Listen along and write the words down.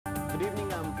Good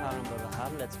evening, I'm Prarambha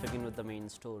Dahal. Let's begin with the main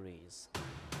stories.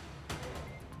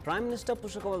 Prime Minister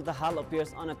Pushkar Dahal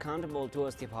appears unaccountable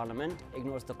towards the Parliament,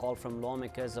 ignores the call from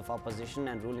lawmakers of opposition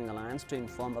and ruling alliance to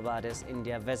inform about his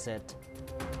India visit.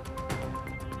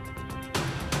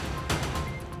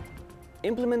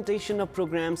 Implementation of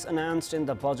programs announced in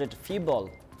the budget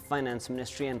feeble. Finance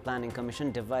Ministry and Planning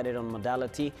Commission divided on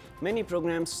modality. Many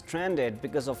programs stranded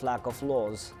because of lack of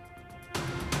laws.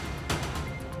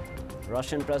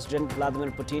 Russian President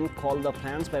Vladimir Putin called the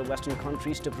plans by Western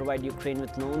countries to provide Ukraine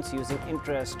with loans using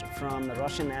interest from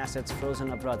Russian assets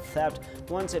frozen abroad theft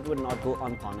once it would not go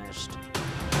unpunished.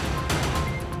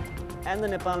 And the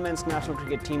Nepal men's national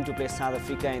cricket team to play South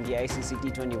Africa in the ICC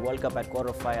T20 World Cup at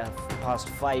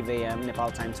 5:15 a.m.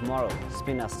 Nepal time tomorrow.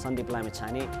 Spinner Sandeep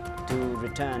Lamichhane to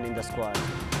return in the squad.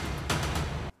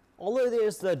 Although it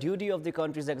is the duty of the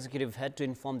country's executive head to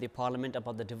inform the parliament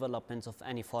about the developments of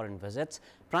any foreign visits,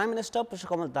 Prime Minister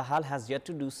Pushkar Dahal has yet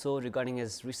to do so regarding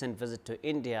his recent visit to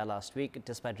India last week,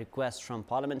 despite requests from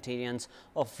parliamentarians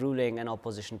of ruling and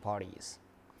opposition parties.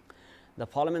 The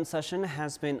parliament session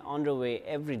has been underway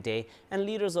every day, and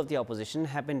leaders of the opposition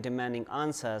have been demanding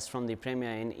answers from the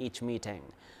Premier in each meeting.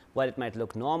 While it might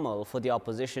look normal for the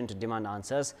opposition to demand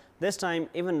answers, this time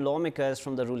even lawmakers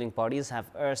from the ruling parties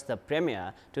have urged the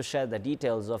Premier to share the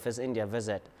details of his India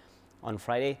visit. On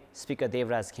Friday, Speaker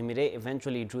Devraj Khimire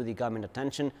eventually drew the government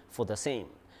attention for the same.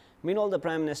 Meanwhile, the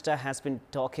Prime Minister has been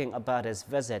talking about his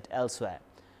visit elsewhere.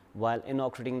 While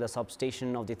inaugurating the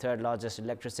substation of the third largest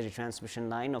electricity transmission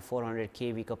line of 400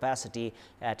 kV capacity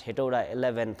at Hetoda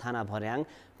 11 Thana Bharyang,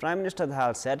 Prime Minister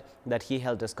Dahal said that he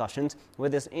held discussions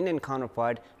with his Indian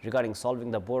counterpart regarding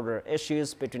solving the border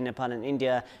issues between Nepal and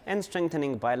India and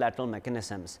strengthening bilateral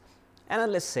mechanisms.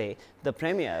 Analysts say the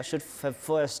Premier should have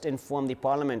first informed the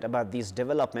Parliament about these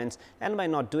developments, and by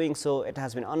not doing so, it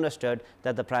has been understood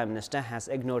that the Prime Minister has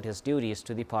ignored his duties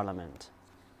to the Parliament.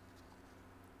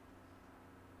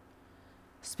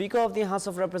 Speaker of the House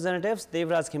of Representatives,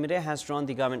 Devraj Khimire, has drawn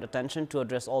the government attention to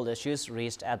address all issues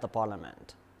raised at the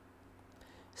Parliament.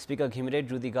 Speaker Khimire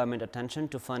drew the government attention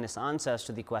to furnish answers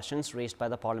to the questions raised by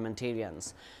the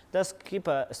parliamentarians. The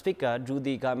Speaker drew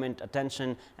the government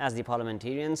attention as the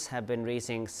parliamentarians have been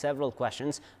raising several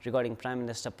questions regarding Prime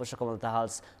Minister Pushkar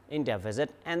Dahal's India visit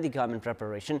and the government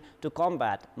preparation to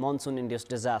combat monsoon-induced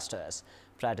disasters.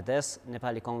 Prior to this,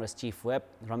 Nepali Congress Chief Whip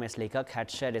Ramesh Lekhak had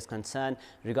shared his concern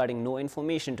regarding no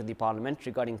information to the Parliament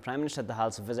regarding Prime Minister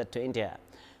Dahal's visit to India.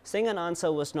 Saying an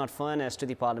answer was not furnished to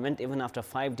the Parliament even after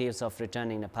 5 days of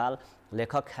returning Nepal,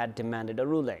 Lekhak had demanded a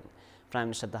ruling. Prime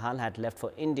Minister Dahal had left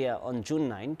for India on June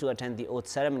 9 to attend the oath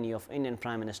ceremony of Indian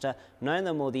Prime Minister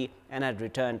Narendra Modi and had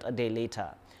returned a day later.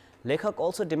 Lekhak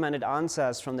also demanded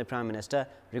answers from the Prime Minister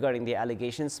regarding the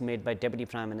allegations made by Deputy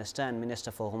Prime Minister and Minister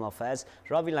for Home Affairs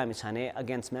Ravi Lamichhane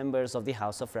against members of the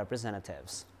House of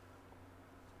Representatives.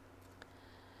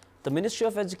 The Ministry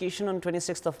of Education on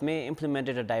 26th of May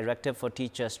implemented a directive for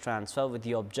teachers transfer with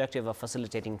the objective of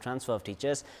facilitating transfer of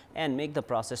teachers and make the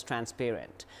process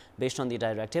transparent. Based on the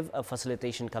directive, a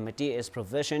facilitation committee is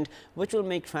provisioned which will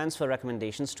make transfer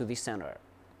recommendations to the centre.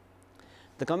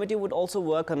 The committee would also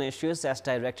work on issues as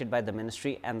directed by the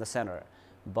ministry and the centre.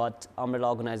 But umbrella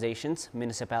organizations,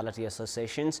 municipality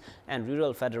associations and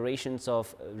rural federations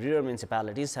of rural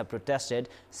municipalities have protested,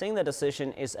 saying the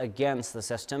decision is against the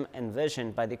system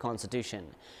envisioned by the Constitution.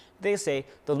 They say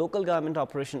the Local Government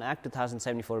Operation Act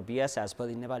 2074 BS, as per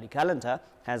the Nepali calendar,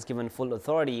 has given full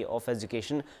authority of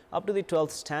education up to the 12th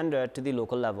standard to the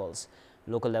local levels.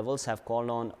 Local levels have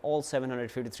called on all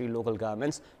 753 local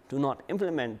governments to not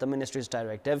implement the ministry's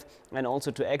directive and also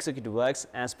to execute works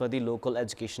as per the Local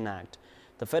Education Act.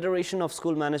 The Federation of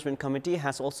School Management Committee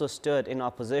has also stood in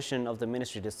opposition of the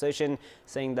ministry decision,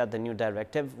 saying that the new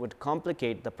directive would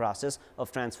complicate the process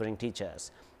of transferring teachers.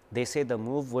 They say the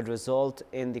move would result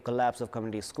in the collapse of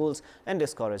community schools and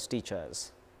discourage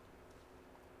teachers.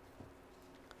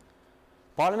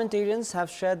 Parliamentarians have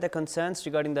shared their concerns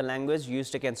regarding the language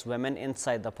used against women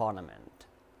inside the Parliament.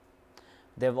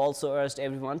 They have also urged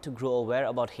everyone to grow aware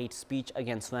about hate speech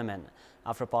against women.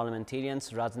 After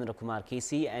parliamentarians Rajendra Kumar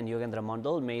Kesi and Yogendra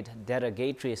Mandal made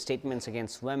derogatory statements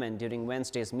against women during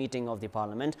Wednesday's meeting of the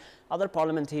Parliament, other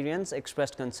parliamentarians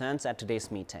expressed concerns at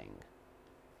today's meeting.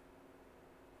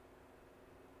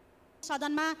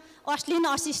 सदनमा अश्लील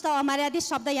अशिष्ट अमर्यादित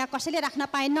शब्द यहाँ कसैले राख्न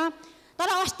पाइन्न तर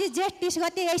अस्ति जेठ 30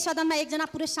 गते यही सदनमा एकजना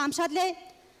पुरुष सांसदले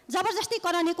जबरजस्ती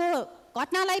करनीको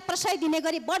घटनालाई प्रश्रय दिने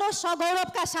गरी बडो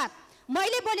सगौरवका साथ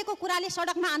मैले बोलेको कुराले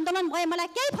सडकमा आन्दोलन भए मलाई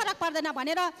केही फरक पर्दैन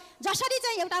भनेर जसरी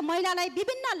चाहिँ एउटा महिलालाई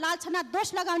विभिन्न लालछना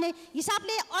दोष लगाउने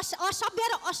हिसाबले असभ्य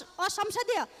र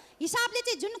असंसदीय हिसाबले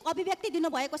चाहिँ जुन अभिव्यक्ति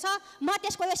दिनुभएको छ, म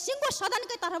त्यसको यो सिङ्गो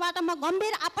सदनकै तर्फबाट म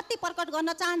गम्भीर आपत्ति प्रकट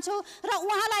गर्न चाहन्छु र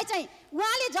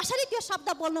उहाँले जसरी त्यो शब्द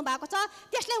बोल्नु भएको छ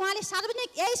त्यसले उहाँले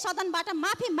सार्वजनिक यही सदनबाट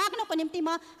माफी माग्नको निम्ति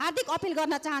म हार्दिक अपिल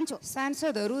गर्न चाहन्छु।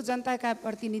 सांसदहरू जनताका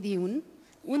प्रतिनिधि हुन्,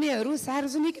 उनीहरू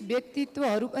सार्वजनिक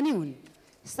व्यक्तित्वहरू पनि हुन्।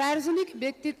 सार्वजनिक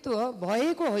व्यक्तित्व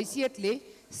भएको हैसियतले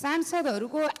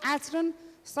सांसदहरूको आचरण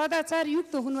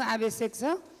सदाचारयुक्त हुनु आवश्यक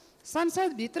छ।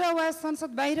 संसदभित्र वा संसद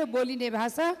बाहिर बोलिने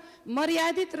भाषा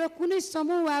मर्यादित र कुनै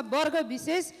समूह वा वर्ग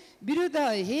विशेष विरुद्ध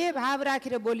हे भाव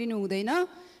राखेर बोलिनु हुँदैन।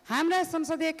 हाम्रा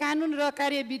संसदीय कानुन र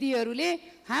कार्यविधिहरूले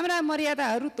हाम्रा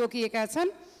मर्यादाहरू तोकिएका छन्।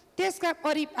 त्यसका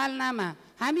परिपालनामा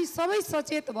हामी सबै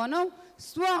सचेत बनौँ,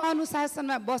 स्व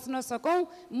अनुशासनमा बस्न सकौँ,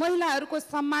 महिलाहरूको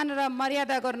सम्मान र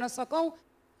मर्यादा गर्न सकौँ।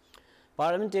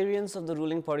 Parliamentarians of the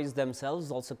ruling parties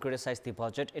themselves also criticized the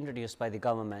budget introduced by the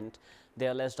government. They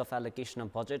alleged of allocation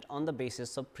of budget on the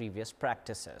basis of previous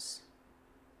practices.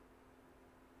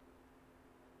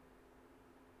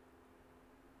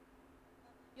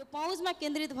 यो पहुँचमा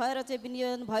केन्द्रित भएर चाहिँ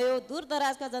विनियोजन भयो,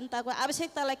 दूरदराजका जनताको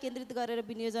आवश्यकतालाई केन्द्रित गरेर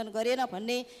विनियोजन गरेन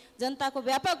भन्ने जनताको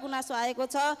व्यापक गुनासो आएको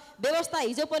छ। व्यवस्था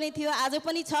हिजो पनि थियो, आज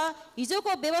पनि छ।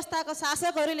 हिजोको व्यवस्थाको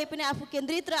शासकहरूले पनि आफू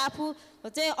केन्द्रित र आफू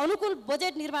चाहिँ अनुकूल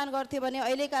बजेट निर्माण गर्थे भने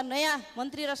अहिलेका नयाँ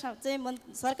मन्त्री र चाहिँ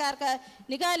सरकारका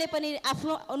निकायले पनि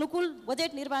आफ्नो अनुकूल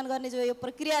बजेट निर्माण गर्ने जो यो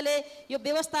प्रक्रियाले यो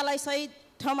व्यवस्थालाई सही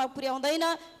ठाउँमा पुर्याउँदैन।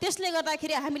 त्यसले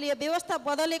गर्दाखेरि हामीले यो व्यवस्था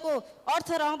बदलेको अर्थ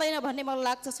रहँदैन भन्ने मलाई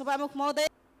लाग्छ। सभामुख महोदय,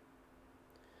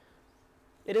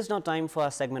 It is now time for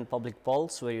our segment Public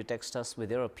Pulse, where you text us with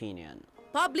your opinion.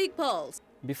 Public Pulse.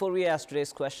 Before we ask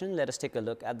today's question, let us take a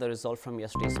look at the result from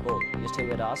yesterday's poll. Yesterday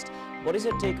we had asked, what is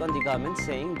your take on the government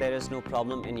saying there is no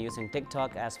problem in using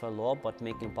TikTok as per law but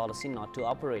making policy not to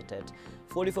operate it?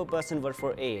 44% were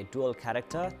for A, dual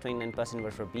character, 29%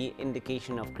 were for B,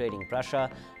 indication of creating pressure,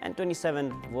 and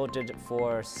 27% voted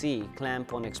for C,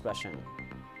 clamp on expression.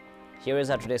 Here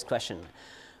is our today's question.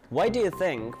 Why do you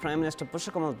think Prime Minister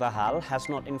Pushpakumar Bahal has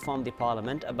not informed the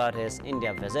Parliament about his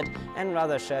India visit and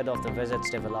rather shared of the visit's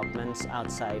developments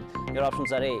outside? Your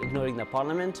options are A, ignoring the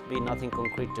Parliament, B, nothing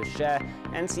concrete to share,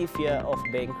 and C, fear of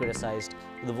being criticized.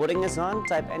 The voting is on.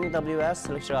 Type NEWS,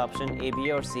 select your option A,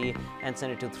 B or C and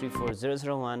send it to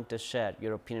 34001 to share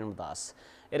your opinion with us.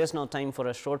 It is now time for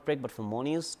a short break, but for more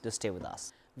news, do stay with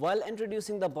us. While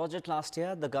introducing the budget last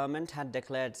year, the government had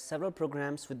declared several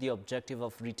programs with the objective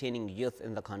of retaining youth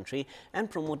in the country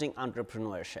and promoting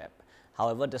entrepreneurship.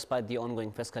 However, despite the ongoing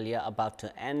fiscal year about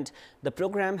to end, the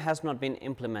program has not been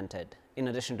implemented. In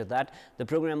addition to that, the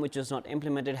program which was not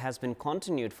implemented has been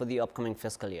continued for the upcoming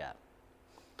fiscal year.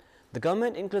 The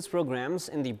government includes programs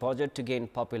in the budget to gain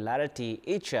popularity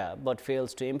each year but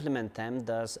fails to implement them,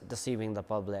 thus deceiving the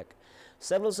public.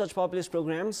 Several such populist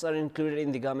programs are included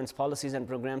in the government's policies and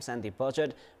programs and the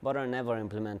budget but are never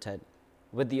implemented.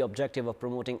 With the objective of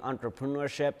promoting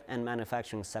entrepreneurship and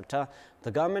manufacturing sector, the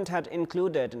government had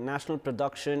included National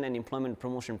Production and Employment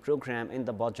Promotion Program in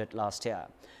the budget last year.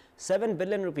 7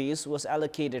 billion rupees was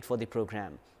allocated for the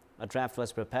program. A draft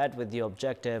was prepared with the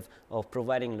objective of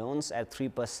providing loans at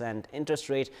 3% interest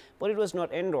rate, but it was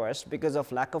not endorsed because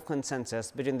of lack of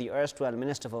consensus between the erstwhile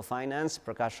Minister for Finance,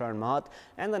 Prakash Mahat,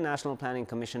 and the National Planning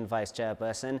Commission Vice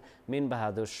Chairperson, Min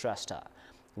Bahadur Shrestha.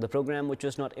 The program, which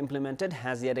was not implemented,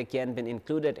 has yet again been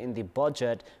included in the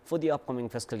budget for the upcoming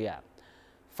fiscal year.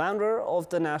 Founder of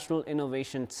the National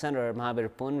Innovation Center, Mahabir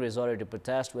Pun, resorted to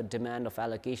protest with demand of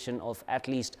allocation of at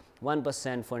least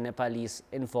 1% for Nepalis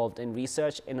involved in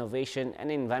research, innovation and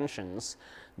inventions.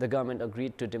 The government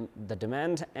agreed to the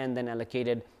demand and then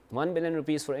allocated 1 billion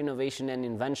rupees for innovation and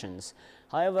inventions.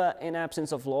 However, in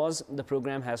absence of laws, the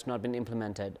program has not been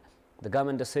implemented. The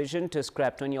government decision to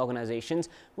scrap 20 organizations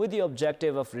with the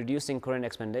objective of reducing current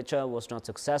expenditure was not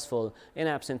successful in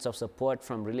absence of support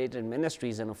from related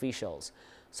ministries and officials.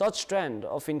 Such trend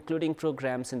of including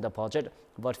programs in the budget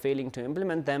but failing to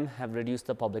implement them have reduced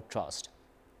the public trust.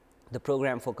 The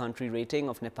program for country rating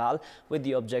of Nepal with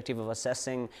the objective of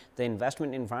assessing the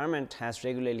investment environment has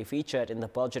regularly featured in the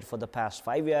budget for the past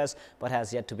 5 years but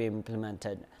has yet to be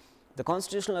implemented. The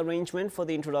constitutional arrangement for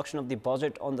the introduction of the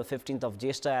budget on the 15th of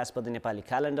Jyeshtha as per the Nepali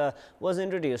calendar was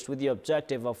introduced with the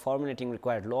objective of formulating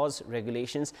required laws,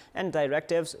 regulations and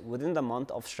directives within the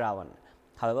month of Shravan.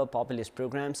 However, populist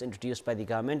programs introduced by the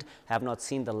government have not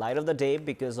seen the light of the day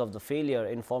because of the failure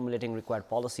in formulating required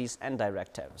policies and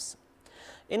directives.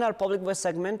 In our Public Voice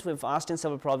segment, we've asked in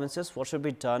several provinces what should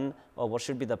be done or what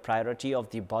should be the priority of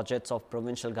the budgets of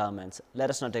provincial governments. Let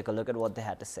us now take a look at what they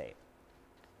had to say.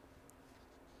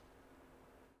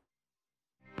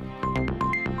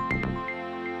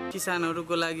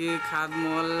 किसानहरुको लागि खाद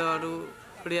मलहरु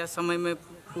बढिया समयमै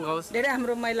पुगाओस्। धेरै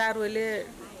हाम्रो महिलाहरूले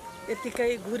यतिकै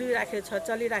घुरिराखेको छ,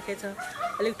 चलिराखेको छ।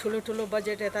 अलिक ठुलो ठुलो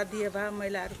बजेट यता दिए भए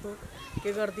महिलाहरूको के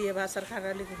गरिदिए भए सरकार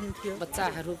अलिक हुन्थ्यो।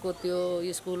 बच्चाहरूको त्यो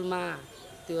स्कुलमा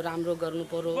त्यो राम्रो गर्नु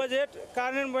पर्यो। बजेट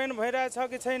कार्यान्वयन भइरहेछ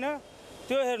कि छैन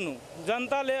त्यो हेर्नु।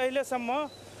 जनताले अहिलेसम्म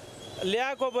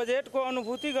ल्याएको बजेटको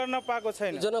अनुभूति गर्न पाएको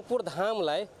छैन। जनकपुर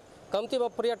धामलाई कम्तीमा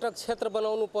पर्यटक क्षेत्र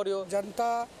बनाउनु पर्यो।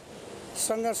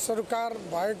 जनतासँग सरकार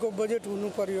भएको बजेट हुनु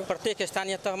पर्यो। प्रत्येक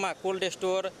स्थानीय तहमा कोल्ड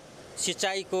स्टोर,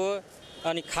 सिँचाइको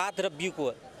अनि खाद र बिउको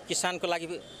किसानको लागि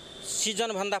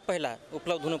सिजन भन्दा पहिला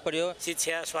उपलब्ध हुनु पर्यो।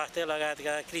 शिक्षा, स्वास्थ्य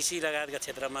लगायतका कृषि लगायतका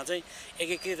क्षेत्रमा चाहिँ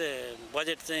एकीकृत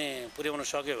बजेट चाहिँ पुर्याउन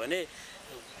सक्यो भने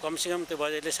कमसेकम त्यो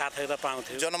बजेटले सार्थकता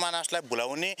पाउँथ्यो। जनमानसलाई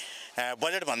भुलाउने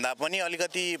बजेट भन्दा पनि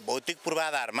अलिकति भौतिक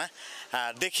पूर्वाधारमा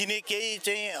देखिने केही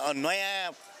चाहिँ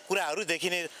नयाँ कुराहरू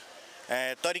देखिने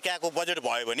तरिकाको बजेट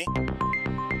भयो भने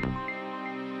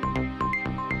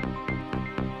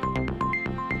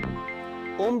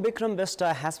Om Bikram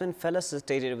Bista has been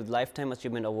felicitated with Lifetime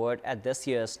Achievement Award at this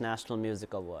year's National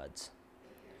Music Awards.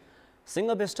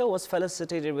 Singer Bista was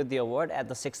felicitated with the award at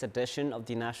the 6th edition of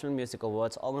the National Music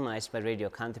Awards organized by Radio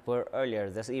Kantipur earlier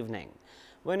this evening.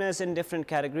 Winners in different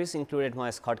categories included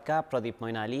Moez Khodka, Pradeep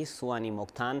Moinali, Suwani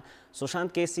Mokhtan,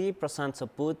 Sushant Kesi, Prasant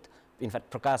Saput, in fact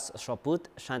Prakash Shaput,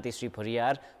 Shanti Sri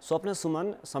Pariyar, Swapna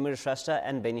Suman, Samir Shrestha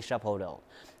and Benisha Paudel.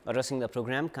 Addressing the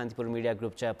program, Kantipur Media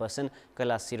Group Chairperson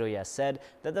Kailash Siroya said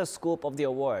that the scope of the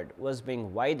award was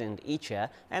being widened each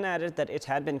year and added that it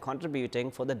had been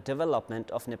contributing for the development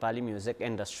of Nepali music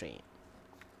industry.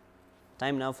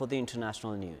 Time now for the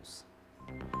international news.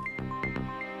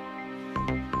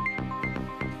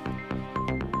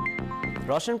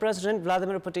 Russian President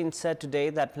Vladimir Putin said today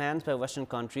that plans by Western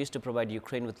countries to provide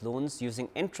Ukraine with loans using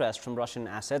interest from Russian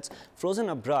assets frozen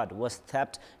abroad was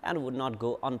theft and would not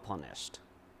go unpunished.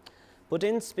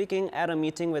 Putin, speaking at a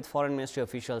meeting with foreign ministry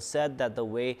officials, said that the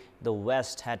way the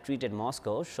West had treated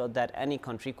Moscow showed that any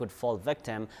country could fall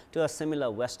victim to a similar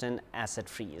Western asset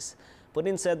freeze.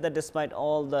 Putin said that despite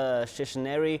all the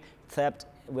chicanery, theft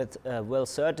will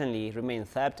certainly remain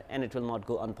theft and it will not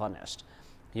go unpunished.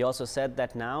 He also said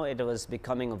that now it was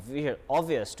becoming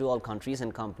obvious to all countries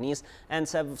and companies and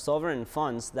sovereign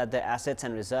funds that their assets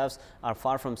and reserves are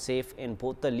far from safe in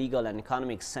both the legal and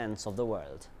economic sense of the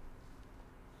world.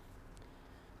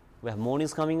 We have more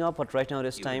news coming up, but right now it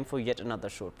is time for yet another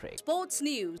short break. Sports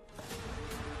news.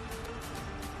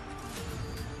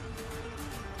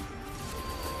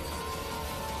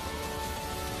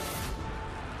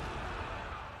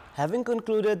 Having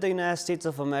concluded the United States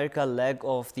of America leg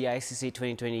of the ICC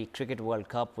 2020 Cricket World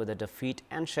Cup with a defeat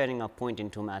and sharing a point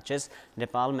in 2 matches,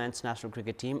 Nepal men's national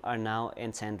cricket team are now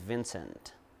in St.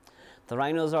 Vincent. The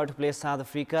Rhinos are to play South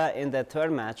Africa in their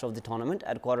 3rd match of the tournament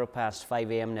at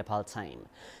 5:15 a.m. Nepal time.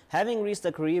 Having reached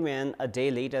the Caribbean a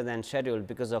day later than scheduled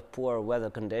because of poor weather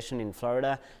condition in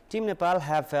Florida, Team Nepal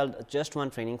have held just 1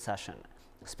 training session.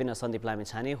 Spinner Sandeep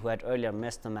Lamichhane, who had earlier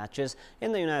missed the matches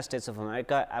in the United States of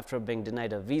America after being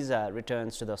denied a visa,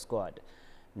 returns to the squad.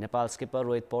 Nepal skipper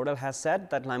Rohit Paudel has said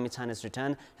that Lamichhane's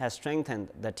return has strengthened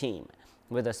the team.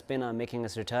 With the spinner making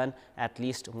his return, at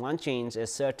least one change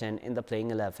is certain in the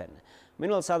playing 11.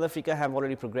 Meanwhile, South Africa have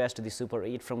already progressed to the Super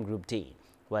 8 from Group D.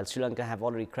 While Sri Lanka have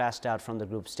already crashed out from the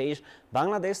group stage,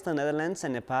 Bangladesh, the Netherlands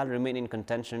and Nepal remain in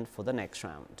contention for the next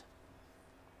round.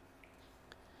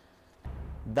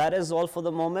 That is all for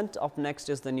the moment. Up next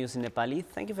is the news in Nepali.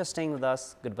 Thank you for staying with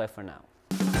us. Goodbye for now.